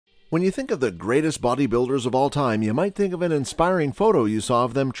When you think of the greatest bodybuilders of all time, you might think of an inspiring photo you saw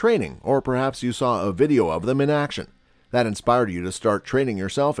of them training, or perhaps you saw a video of them in action. That inspired you to start training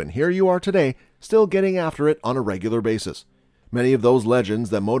yourself, and here you are today, still getting after it on a regular basis. Many of those legends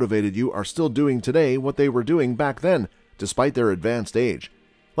that motivated you are still doing today what they were doing back then, despite their advanced age.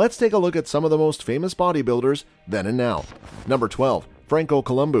 Let's take a look at some of the most famous bodybuilders then and now. Number 12. Franco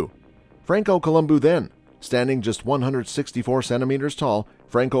Columbu. Franco Columbu then. Standing just 164 centimeters tall,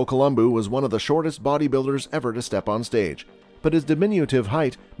 Franco Columbu was one of the shortest bodybuilders ever to step on stage. But his diminutive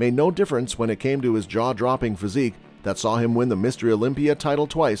height made no difference when it came to his jaw-dropping physique that saw him win the Mr Olympia title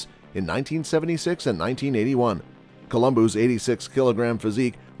twice in 1976 and 1981. Columbu's 86-kilogram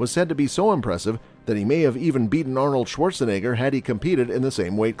physique was said to be so impressive that he may have even beaten Arnold Schwarzenegger had he competed in the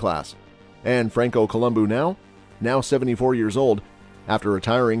same weight class. And Franco Columbu now 74 years old. After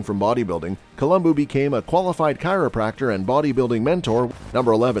retiring from bodybuilding, Columbu became a qualified chiropractor and bodybuilding mentor.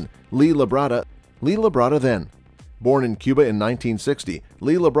 Number 11. Labrada. Labrada then. Born in Cuba in 1960,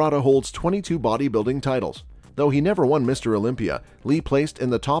 Labrada holds 22 bodybuilding titles. Though he never won Mr Olympia, Lee placed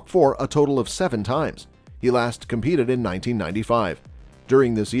in the top 4 a total of 7 times. He last competed in 1995.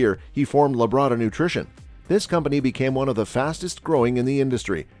 During this year, he formed Labrada Nutrition. This company became one of the fastest growing in the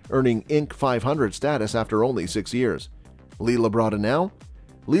industry, earning Inc. 500 status after only 6 years. Labrada now?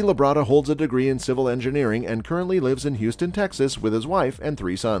 Labrada holds a degree in civil engineering and currently lives in Houston, Texas with his wife and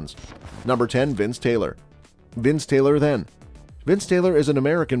 3 sons. Number 10. Vince Taylor. Vince Taylor then. Vince Taylor is an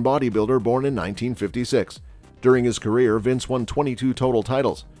American bodybuilder born in 1956. During his career, Vince won 22 total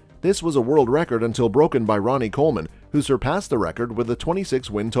titles. This was a world record until broken by Ronnie Coleman, who surpassed the record with a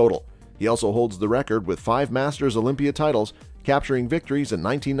 26-win total. He also holds the record with 5 Masters Olympia titles, capturing victories in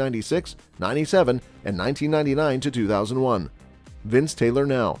 1996, 97, and 1999 to 2001. Vince Taylor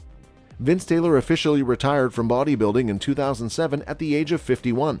now. Vince Taylor officially retired from bodybuilding in 2007 at the age of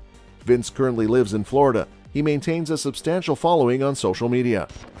 51. Vince currently lives in Florida. He maintains a substantial following on social media.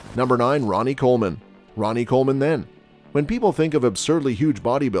 Number 9. Ronnie Coleman. Ronnie Coleman then. When people think of absurdly huge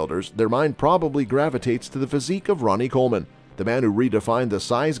bodybuilders, their mind probably gravitates to the physique of Ronnie Coleman, the man who redefined the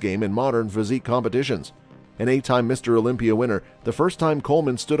size game in modern physique competitions. An 8-time Mr Olympia winner, the first time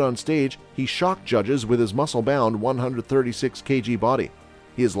Coleman stood on stage, he shocked judges with his muscle-bound 136 kg body.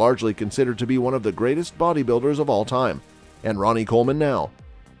 He is largely considered to be one of the greatest bodybuilders of all time. And Ronnie Coleman now.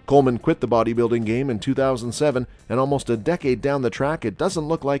 Coleman quit the bodybuilding game in 2007, and almost a decade down the track, it doesn't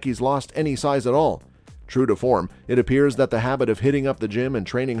look like he's lost any size at all. True to form, it appears that the habit of hitting up the gym and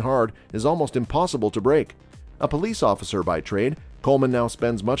training hard is almost impossible to break. A police officer by trade, Coleman now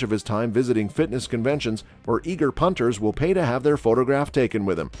spends much of his time visiting fitness conventions where eager punters will pay to have their photograph taken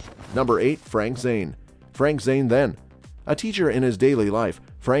with him. Number 8. Frank Zane. Frank Zane then. A teacher in his daily life,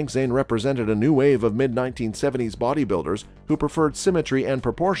 Frank Zane represented a new wave of mid-1970s bodybuilders who preferred symmetry and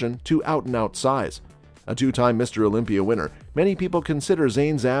proportion to out-and-out size. A 2-time Mr Olympia winner, many people consider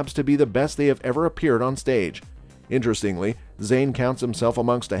Zane's abs to be the best they have ever appeared on stage. Interestingly, Zane counts himself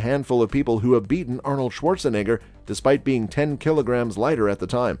amongst a handful of people who have beaten Arnold Schwarzenegger despite being 10 kilograms lighter at the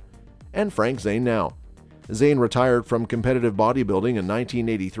time. And Frank Zane now. Zane retired from competitive bodybuilding in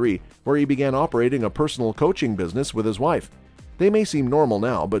 1983, where he began operating a personal coaching business with his wife. They may seem normal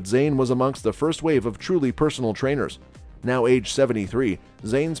now, but Zane was amongst the first wave of truly personal trainers. Now aged 73,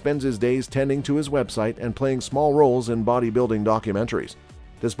 Zane spends his days tending to his website and playing small roles in bodybuilding documentaries.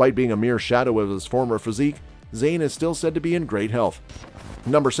 Despite being a mere shadow of his former physique, Zane is still said to be in great health.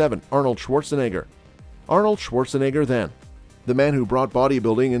 Number 7. Arnold Schwarzenegger. Arnold Schwarzenegger then. The man who brought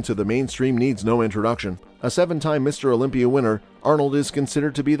bodybuilding into the mainstream needs no introduction. A 7-time Mr Olympia winner, Arnold is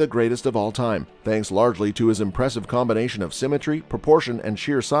considered to be the greatest of all time, thanks largely to his impressive combination of symmetry, proportion, and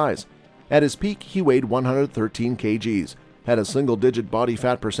sheer size. At his peak, he weighed 113 kgs, had a single-digit body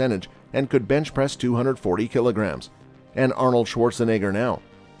fat percentage, and could bench press 240 kilograms. And Arnold Schwarzenegger now.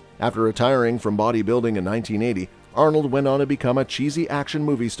 After retiring from bodybuilding in 1980, Arnold went on to become a cheesy action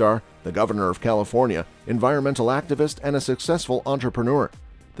movie star, the governor of California, environmental activist, and a successful entrepreneur.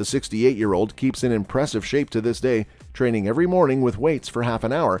 The 68-year-old keeps in impressive shape to this day, training every morning with weights for half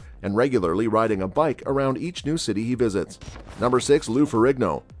an hour and regularly riding a bike around each new city he visits. Number 6. Lou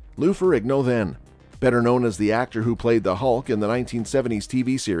Ferrigno. Lou Ferrigno then. Better known as the actor who played the Hulk in the 1970s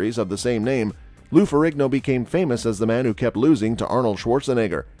TV series of the same name, Lou Ferrigno became famous as the man who kept losing to Arnold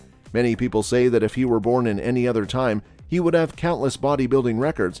Schwarzenegger. Many people say that if he were born in any other time, he would have countless bodybuilding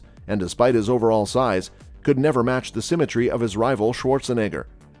records, and despite his overall size, could never match the symmetry of his rival Schwarzenegger.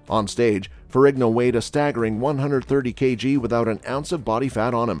 On stage, Ferrigno weighed a staggering 130 kg without an ounce of body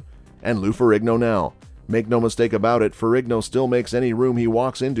fat on him. And Lou Ferrigno now. Make no mistake about it, Ferrigno still makes any room he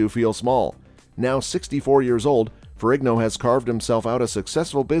walks into feel small. Now 64 years old, Ferrigno has carved himself out a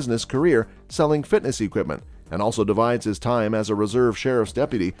successful business career selling fitness equipment and also divides his time as a reserve sheriff's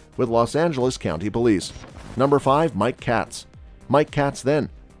deputy with Los Angeles County Police. Number 5. Mike Katz. Mike Katz then.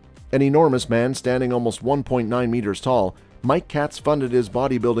 An enormous man standing almost 1.9 meters tall, Mike Katz funded his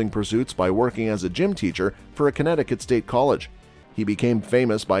bodybuilding pursuits by working as a gym teacher for a Connecticut state college. He became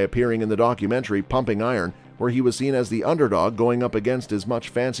famous by appearing in the documentary Pumping Iron, where he was seen as the underdog going up against his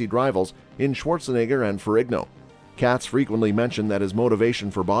much-fancied rivals in Schwarzenegger and Ferrigno. Katz frequently mentioned that his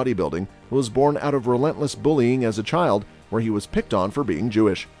motivation for bodybuilding was born out of relentless bullying as a child, where he was picked on for being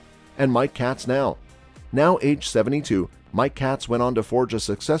Jewish. And Mike Katz now. Now aged 72, Mike Katz went on to forge a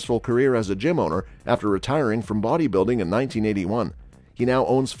successful career as a gym owner after retiring from bodybuilding in 1981. He now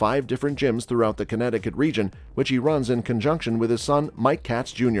owns 5 different gyms throughout the Connecticut region, which he runs in conjunction with his son, Mike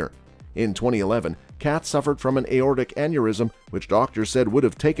Katz Jr. In 2011, Katz suffered from an aortic aneurysm, which doctors said would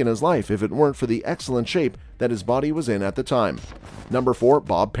have taken his life if it weren't for the excellent shape that his body was in at the time. Number 4.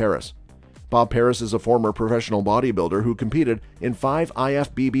 Bob Paris. Bob Paris is a former professional bodybuilder who competed in 5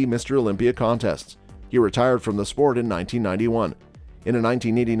 IFBB Mr. Olympia contests. He retired from the sport in 1991. In a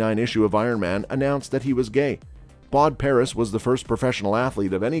 1989 issue of Iron Man, announced that he was gay. Bob Paris was the first professional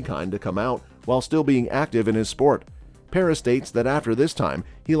athlete of any kind to come out while still being active in his sport. Paris states that after this time,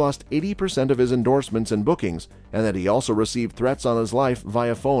 he lost 80% of his endorsements and bookings, and that he also received threats on his life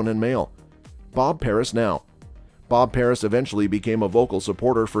via phone and mail. Bob Paris now. Bob Paris eventually became a vocal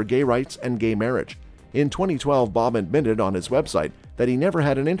supporter for gay rights and gay marriage. In 2012, Bob admitted on his website that he never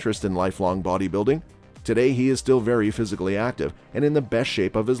had an interest in lifelong bodybuilding. Today, he is still very physically active and in the best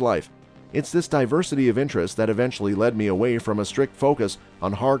shape of his life. It's this diversity of interests that eventually led me away from a strict focus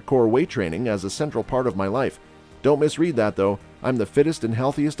on hardcore weight training as a central part of my life. Don't misread that though, I'm the fittest and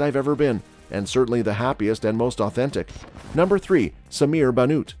healthiest I've ever been, and certainly the happiest and most authentic. Number 3. Samir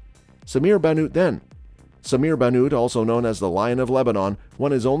Bannout. Samir Bannout then. Samir Bannout, also known as the Lion of Lebanon,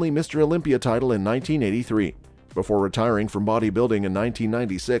 won his only Mr. Olympia title in 1983. Before retiring from bodybuilding in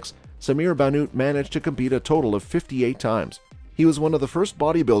 1996, Samir Bannout managed to compete a total of 58 times. He was one of the first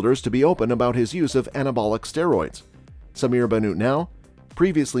bodybuilders to be open about his use of anabolic steroids. Samir Bannout now.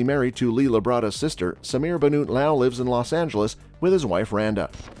 Previously married to Lee Labrada's sister, Samir Bannout now lives in Los Angeles with his wife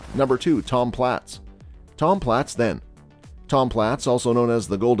Randa. Number 2. Tom Platz. Tom Platz then. Tom Platz, also known as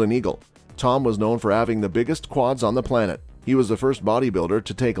the Golden Eagle. Tom was known for having the biggest quads on the planet. He was the first bodybuilder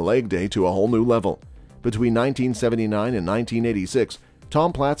to take leg day to a whole new level. Between 1979 and 1986,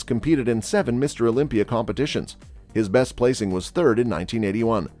 Tom Platz competed in 7 Mr. Olympia competitions. His best placing was 3rd in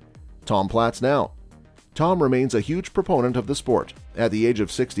 1981. Tom Platz now. Tom remains a huge proponent of the sport. At the age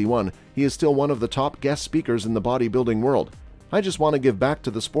of 61, he is still one of the top guest speakers in the bodybuilding world. I just want to give back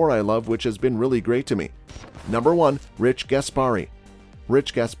to the sport I love, which has been really great to me. Number 1. Rich Gaspari.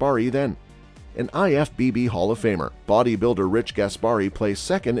 Rich Gaspari then. An IFBB Hall of Famer, bodybuilder Rich Gaspari placed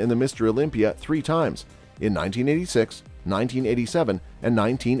 2nd in the Mr. Olympia 3 times, in 1986, 1987, and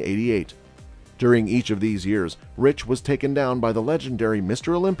 1988. During each of these years, Rich was taken down by the legendary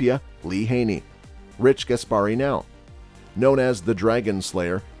Mr. Olympia, Lee Haney. Rich Gaspari now. Known as the Dragon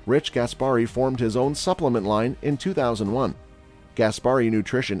Slayer, Rich Gaspari formed his own supplement line in 2001. Gaspari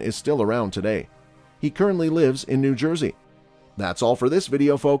Nutrition is still around today. He currently lives in New Jersey. That's all for this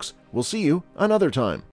video, folks. We'll see you another time.